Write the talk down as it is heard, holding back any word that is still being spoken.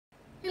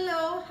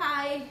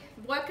Hi,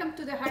 welcome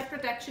to the Heart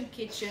Protection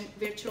Kitchen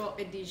virtual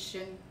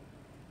edition.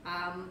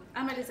 I'm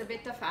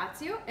Elisabetta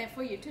Fazio, and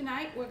for you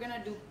tonight we're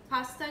gonna do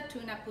pasta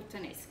tuna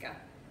puttanesca.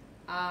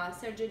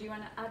 Sergio, do you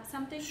want to add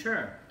something?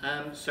 Sure.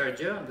 I'm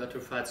Sergio. I'm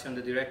Dr. Fazio. I'm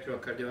the Director of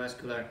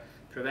Cardiovascular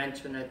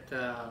Prevention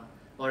at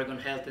Oregon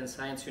Health and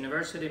Science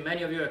University.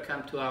 Many of you have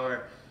come to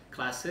our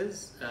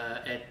classes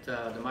at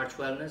the March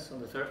Wellness on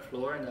the 3rd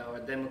floor in our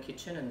demo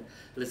kitchen, and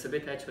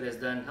Elisabetta actually has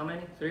done how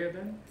many? 3 of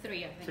them?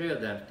 3 of them. 3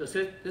 of them.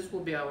 So this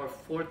will be our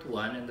 4th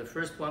one, and the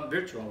first one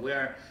virtual. We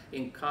are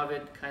in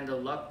COVID kind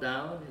of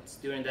lockdown. It's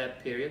during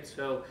that period.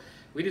 So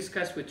we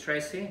discussed with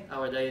Tracy,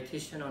 our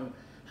dietitian, on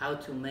how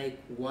to make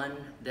one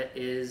that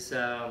is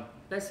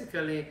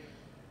basically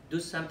do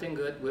something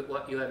good with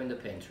what you have in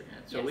the pantry.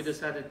 So yes, we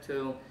decided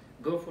to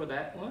go for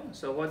that one.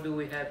 So what do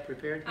we have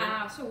prepared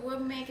here? So we'll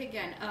make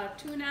again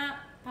tuna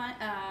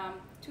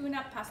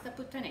pasta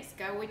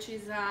puttanesca, which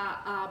is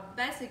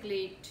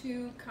basically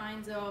 2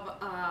 kinds of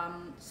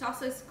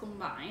sauces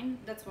combined.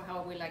 That's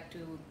how we like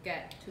to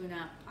get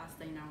tuna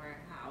pasta in our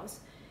house.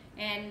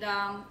 And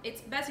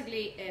it's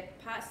basically a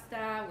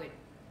pasta with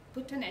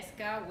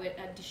puttanesca with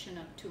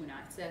additional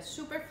tuna. It's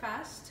super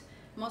fast.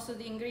 Most of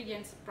the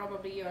ingredients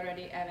probably you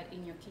already have it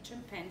in your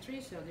kitchen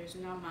pantry, so there's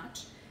not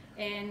much.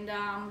 And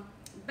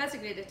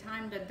basically the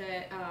time that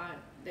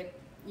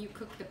you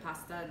cook the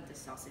pasta, the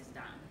sauce is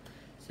done.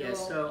 So,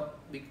 yes,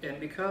 and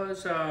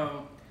because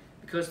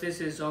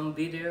this is on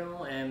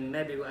video, and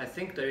maybe I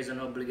think there is an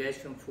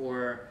obligation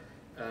for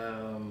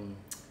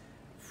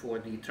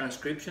the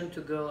transcription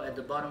to go at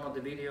the bottom of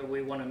the video,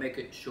 we want to make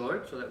it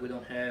short so that we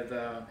don't have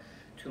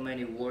too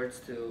many words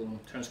to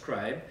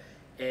transcribe.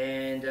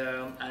 And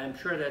I'm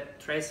sure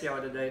that Tracy,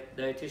 our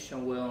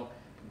dietitian, will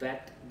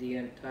vet the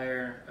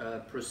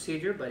entire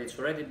procedure, but it's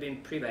already been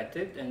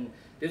pre-vetted, and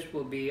this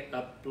will be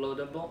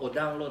uploadable or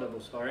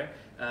downloadable, sorry,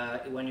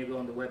 when you go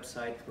on the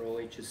website for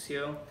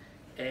OHSU.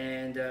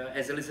 And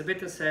as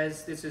Elisabetta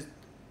says, this is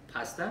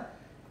pasta,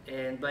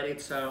 but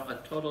it's a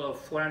total of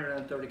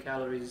 430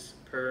 calories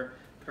per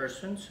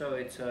person, so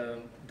it's a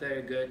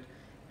very good,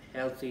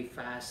 healthy,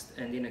 fast,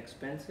 and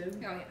inexpensive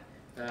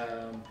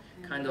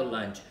kind of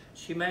lunch.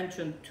 She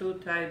mentioned 2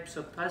 types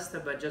of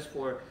pasta, but just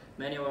for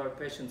many of our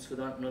patients who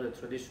don't know the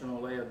traditional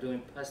way of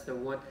doing pasta,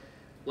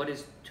 what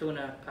is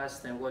tuna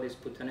pasta and what is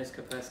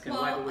puttanesca pasta, and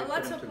why do we put them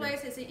lots of together?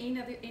 places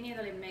in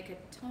Italy make a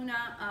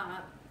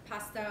tuna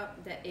pasta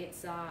that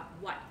it's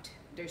white.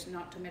 There's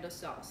not tomato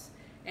sauce.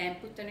 And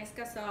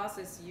puttanesca sauce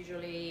is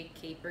usually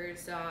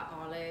capers,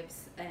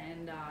 olives,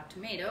 and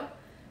tomato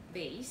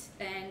base.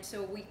 And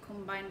so we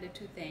combined the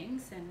 2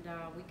 things, and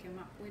we came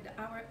up with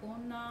our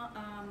own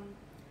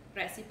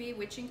recipe,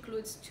 which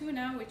includes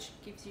tuna, which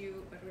gives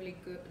you a really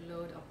good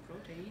load of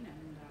protein,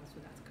 and so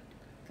that's good.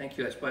 Thank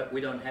you. But we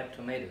don't have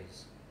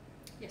tomatoes.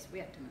 Yes, we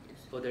have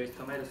tomatoes. Oh, there is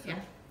tomatoes too? Yeah.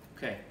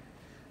 Okay.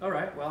 All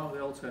right. Well, we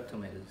also have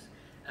tomatoes.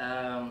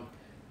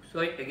 So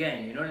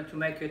again, in order to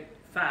make it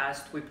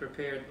fast, we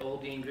prepared all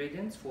the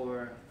ingredients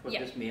for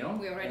this meal.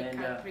 We already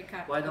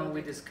recapped. Why don't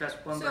we discuss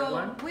one by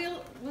one?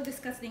 So we'll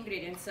discuss the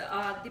ingredients.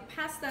 The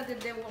pasta that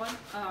they want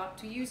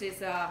to use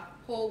is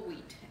whole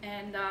wheat,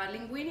 and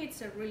linguine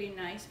is really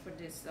nice for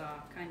this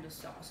kind of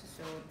sauce.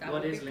 So that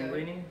what would is be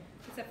linguine? Good.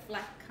 It's a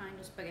flat kind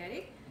of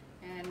spaghetti,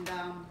 and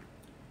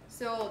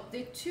so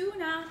the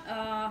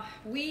tuna,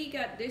 we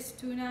got this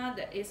tuna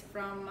that is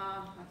from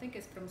I think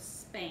it's from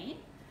Spain.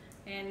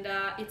 And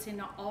it's in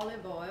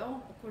olive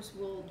oil. Of course,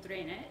 we'll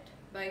drain it,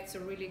 but it's a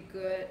really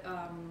good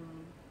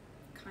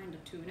kind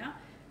of tuna.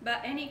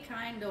 But any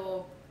kind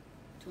of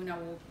tuna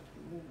will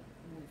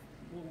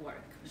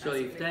work. So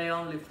if they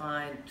only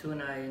find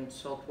tuna in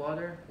salt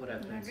water, what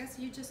happens? I guess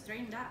you just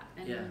drain that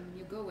and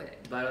you go with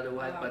it. But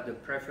otherwise, but the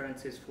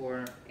preference is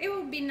for? It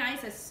would be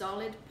nice a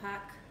solid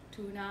pack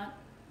tuna.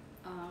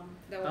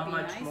 That would How be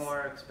much nice.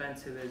 More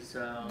expensive is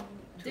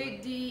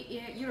the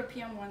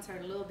European ones are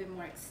a little bit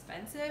more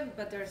expensive,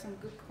 but there are some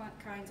good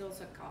kinds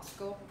also at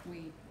Costco.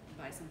 We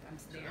buy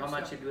sometimes there. How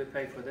much did we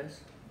pay for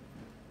this?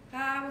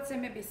 I would say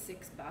maybe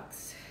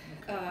 $6,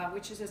 okay.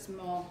 Which is a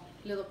small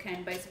little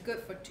can, but it's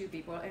good for 2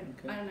 people. And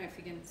I don't know if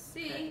you can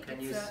see.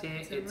 Can you see?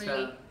 It's a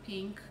really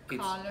pink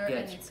color, yeah,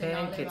 and it's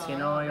pink. It's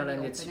in oil,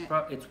 and it's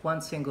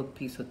one single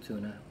piece of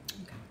tuna.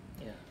 Okay.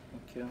 Yeah.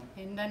 Thank you.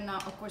 And then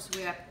of course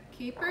we have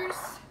capers.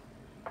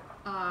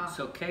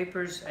 So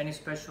capers, any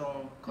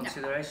special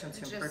considerations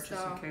in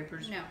purchasing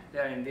capers? No. They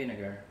are in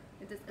vinegar.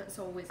 It's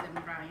always in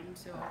brine.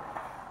 So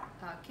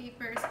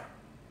capers,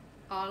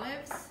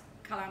 olives,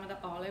 Kalamata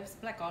olives,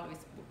 black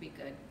olives would be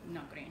good,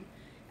 not green.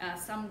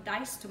 Some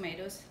diced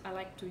tomatoes. I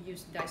like to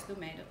use diced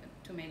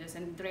tomatoes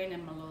and drain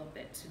them a little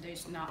bit so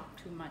there's not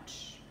too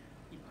much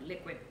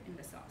liquid in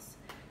the sauce.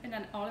 And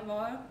then olive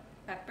oil,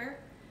 pepper.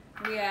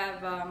 We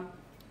have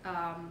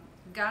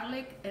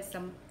garlic and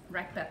some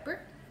red pepper.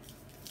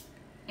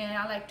 And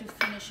I like to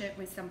finish it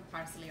with some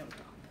parsley on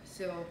top.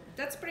 So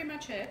that's pretty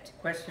much it.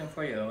 Question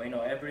for you.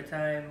 Every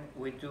time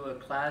we do a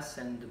class,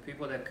 and the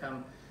people that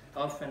come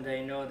often,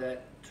 they know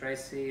that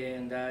Tracy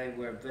and I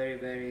were very,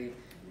 very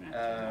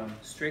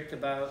strict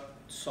about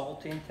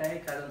salt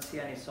intake? I don't see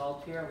any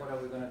salt here. What are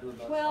we going to do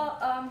about salt?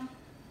 Well,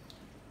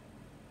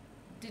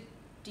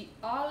 the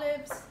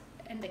olives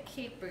and the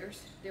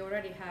capers, they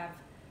already have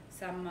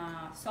some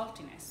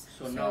saltiness.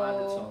 So no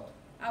added salt?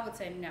 I would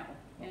say no.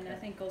 Okay. And I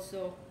think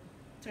also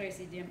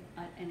Tracy didn't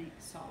add any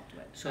salt to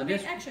it. So I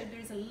this mean, actually there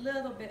is a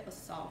little bit of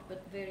salt,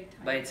 but very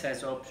tiny. But it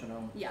says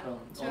optional. Yeah.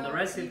 So on the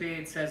recipe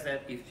it says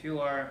that if you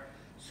are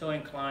so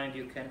inclined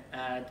you can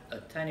add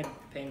a tiny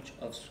pinch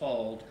of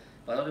salt,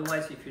 but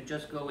otherwise if you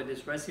just go with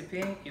this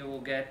recipe you will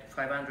get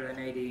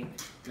 580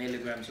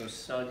 milligrams of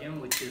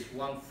sodium, which is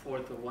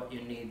 1/4 of what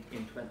you need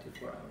in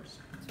 24 hours.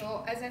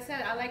 So as I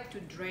said, I like to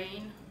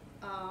drain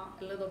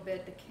a little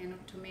bit the can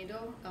of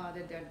tomato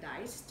that they're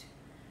diced,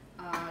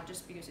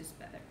 just because it's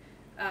better.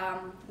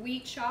 We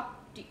chop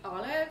the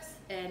olives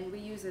and we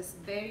use this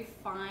very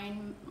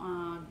fine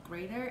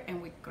grater,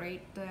 and we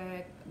grate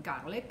the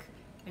garlic,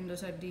 and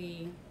those are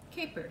the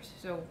capers.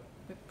 So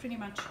pretty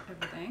much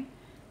everything,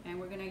 and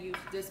we're gonna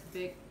use this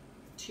big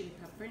chili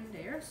pepper in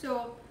there.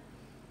 So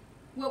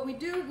what we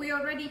do, we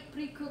already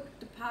pre-cooked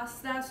the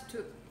pastas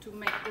to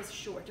make this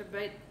shorter,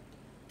 but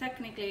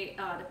technically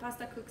the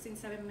pasta cooks in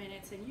 7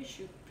 minutes, and you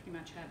should pretty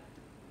much have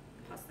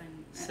pasta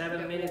in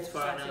 7 minutes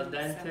for an al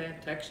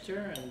dente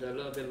texture, and a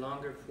little bit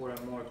longer for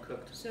a more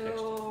cooked texture.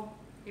 So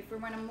if we're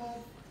going to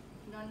move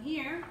down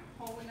here,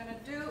 all we're going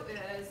to do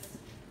is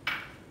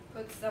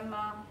put some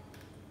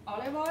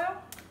olive oil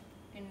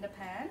in the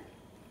pan,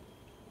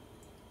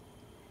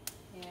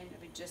 and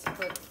we just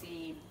put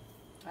the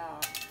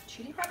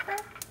chili pepper,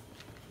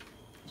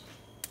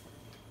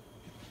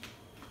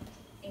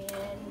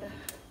 and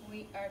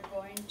we are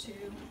going to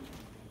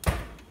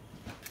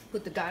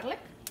put the garlic.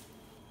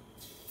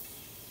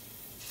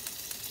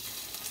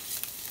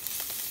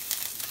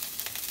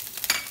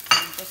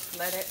 Just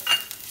let it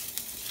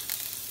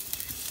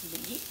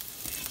be.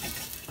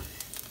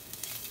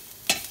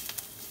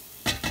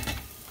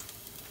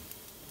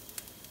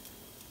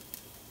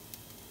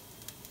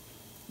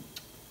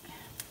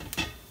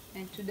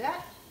 And to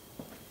that,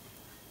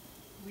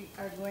 we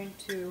are going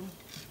to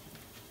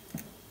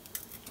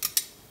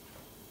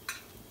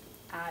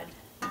add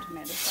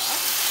tomato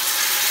sauce.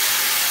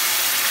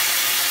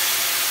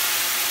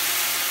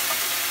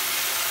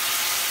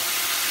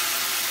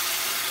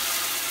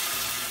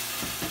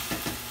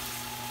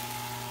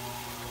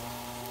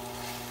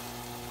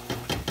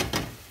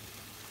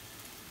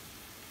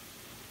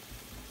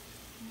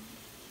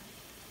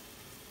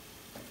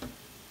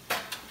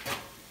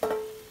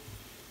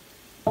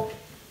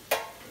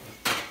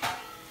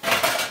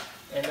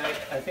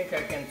 I think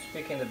I can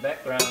speak in the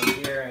background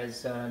here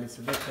as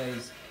Elisabetta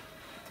is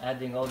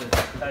adding all the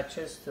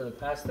touches to the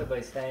pasta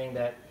by saying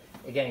that,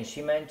 again,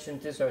 she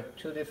mentioned these are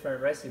two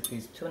different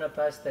recipes. Tuna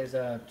pasta is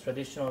a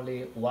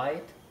traditionally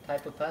white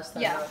type of pasta,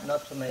 yeah.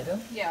 not tomato.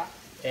 Yeah.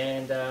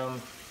 And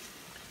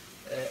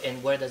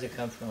where does it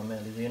come from,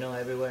 Ellie? Do you know,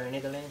 everywhere in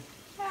Italy?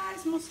 Yeah,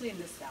 it's mostly in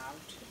the south.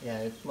 Yeah,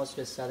 it's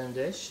mostly a southern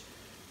dish.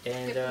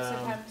 And,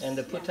 sometimes, and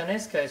the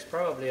puttanesca is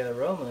probably a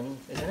Roman,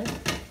 isn't it?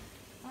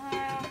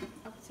 I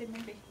would say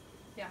maybe.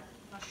 Yeah,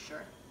 not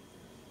sure.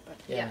 But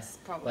yeah. yes,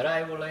 probably. But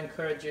I will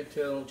encourage you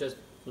to just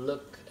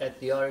look at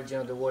the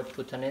origin of the word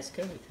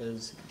puttanesca,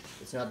 because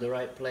it's not the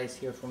right place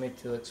here for me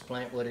to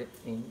explain what it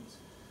means.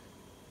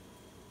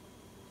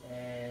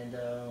 And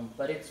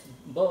but it's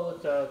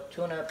both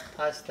tuna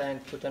pasta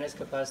and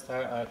puttanesca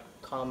pasta are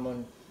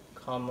common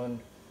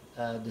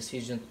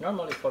decisions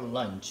normally for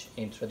lunch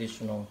in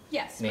traditional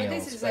yes, meals. but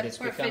this is but a it's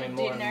perfect becoming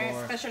more dinner, and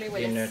more especially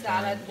with dinner a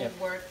salad time. would Yep.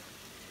 work.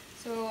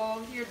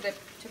 So here the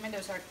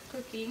tomatoes are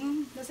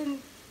cooking.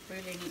 Doesn't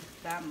really need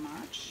that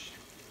much.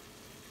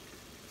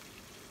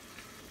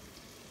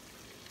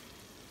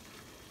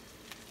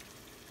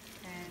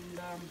 And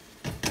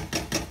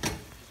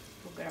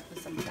we're gonna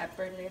put some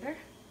pepper later.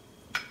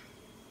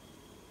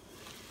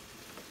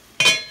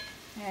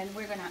 And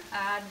we're gonna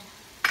add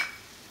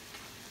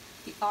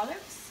the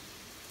olives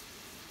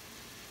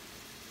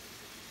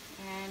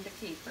and the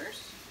capers.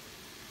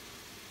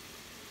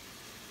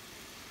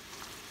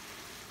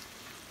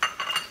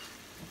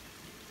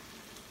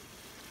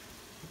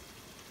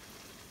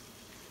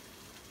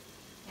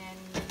 And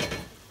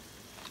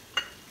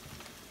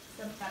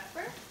some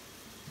pepper.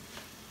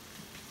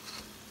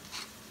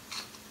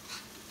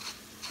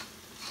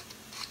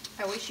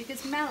 I wish you could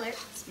smell it. It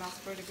smells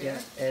pretty good.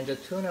 Yeah, and the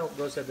tuna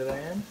goes at the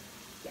end.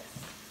 Yes.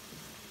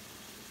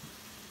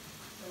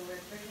 So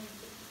we're putting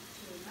the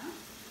tuna.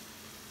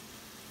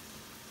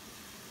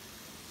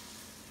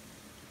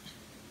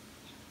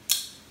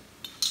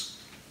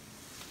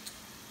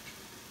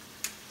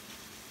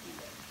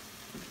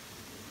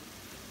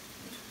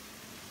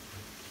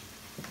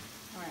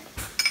 Alright,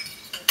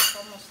 so it's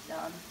almost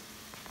done.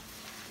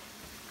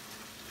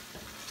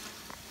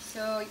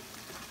 So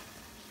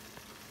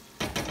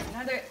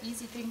another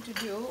easy thing to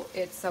do,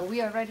 it's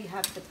we already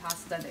have the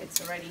pasta,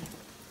 it's already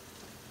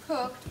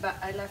cooked, but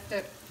I left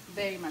it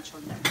very much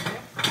on there.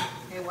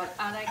 Okay, what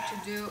I like to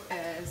do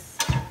is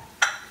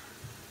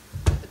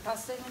put the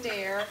pasta in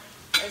there.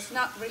 It's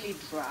not really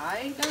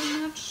dry that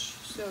much,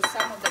 so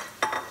some of the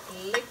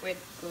liquid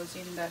goes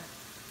in the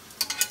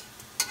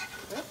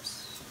Oops.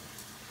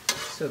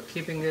 So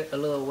keeping it a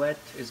little wet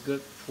is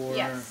good for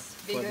Yes,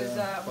 because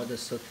for the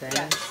sauté.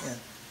 yes,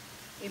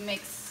 Yeah. it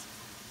makes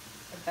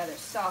a better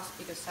sauce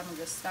because some of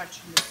the starch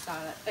in the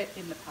salad,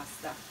 in the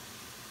pasta,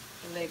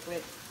 the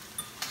liquid.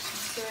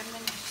 So and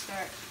then you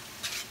start.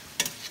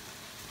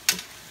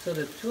 So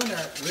the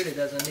tuna really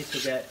doesn't need to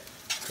get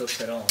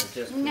cooked at all. It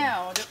just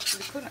No, the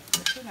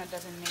tuna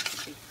doesn't need to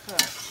be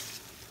cooked.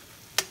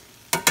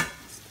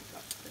 Let's keep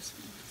up this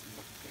one.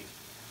 Okay.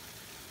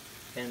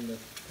 And the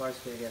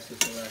parsley, I guess, is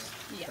the last.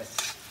 Yes.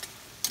 Step.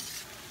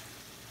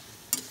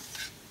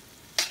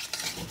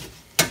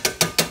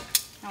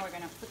 Now we're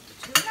gonna put the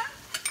tuna,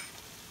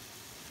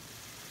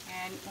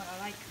 and what I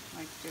like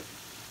to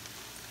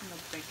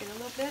break it a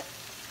little bit.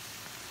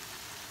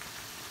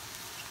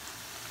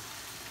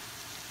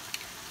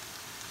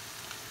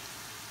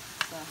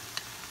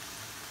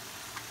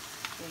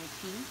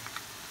 Pea.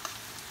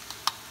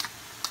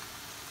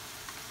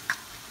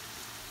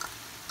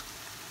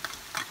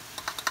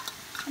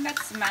 And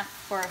that's enough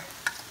for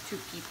 2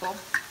 people.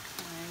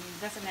 And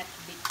it doesn't have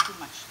to be too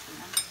much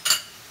tuna.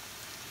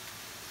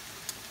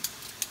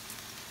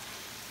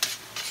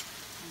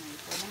 And you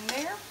put them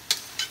there.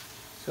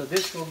 So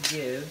this will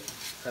give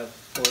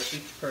for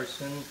each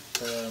person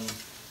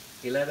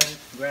 11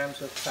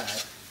 grams of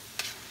fat,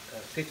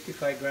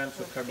 55 grams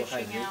of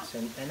carbohydrates,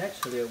 and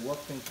actually a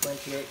whopping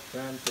 28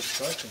 grams of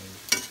protein.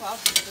 Well,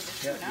 because of the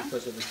tuna. Yeah,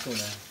 because of the tuna.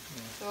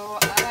 Yeah. So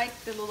I like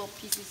the little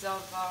pieces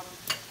of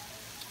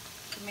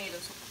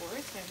tomatoes, of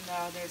course,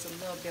 and there's a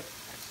little bit of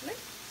parsley.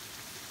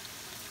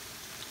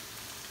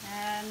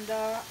 And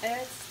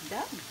it's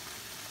done.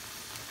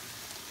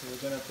 So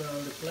we're going to put it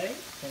on the plate.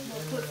 And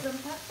we'll put some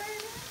pepper in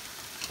it.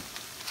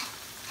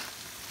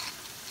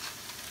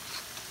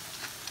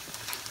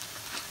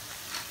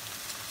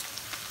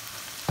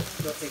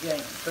 So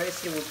again,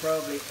 Tracy will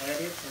probably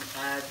edit and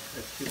add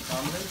a few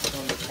comments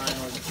on the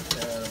final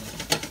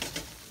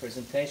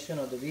presentation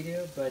of the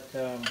video, but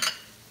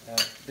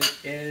this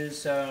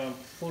is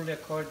fully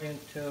according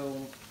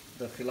to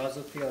the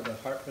philosophy of the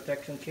Heart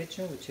Protection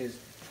Kitchen, which is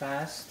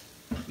fast,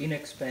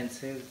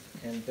 inexpensive,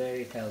 and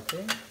very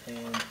healthy.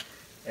 And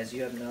as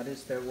you have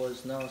noticed, there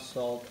was no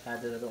salt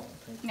added at all.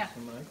 Thank you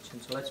so much.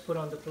 And so let's put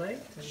on the plate.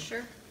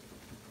 Sure.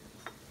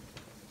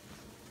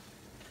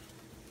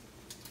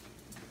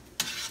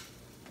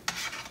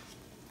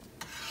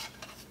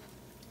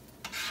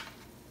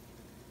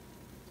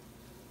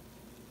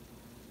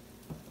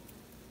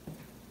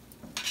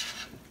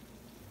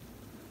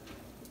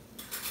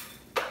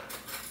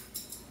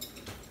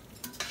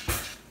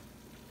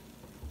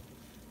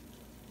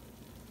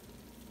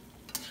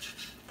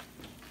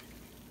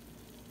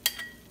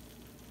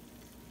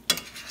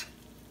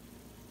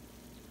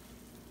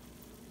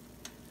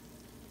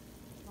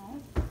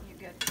 You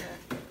get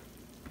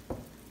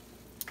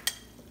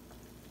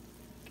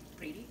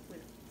pretty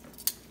with,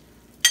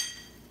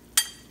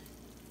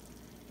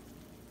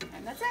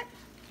 and that's it.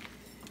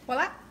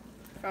 Voila!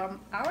 From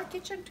our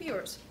kitchen to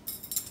yours.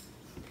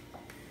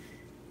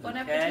 Bon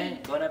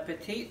appetit. Bon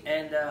appetit,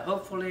 and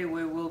hopefully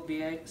we will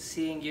be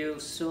seeing you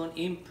soon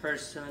in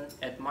person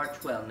at March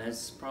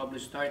Wellness, probably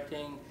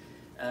starting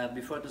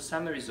before the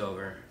summer is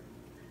over.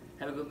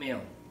 Have a good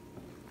meal.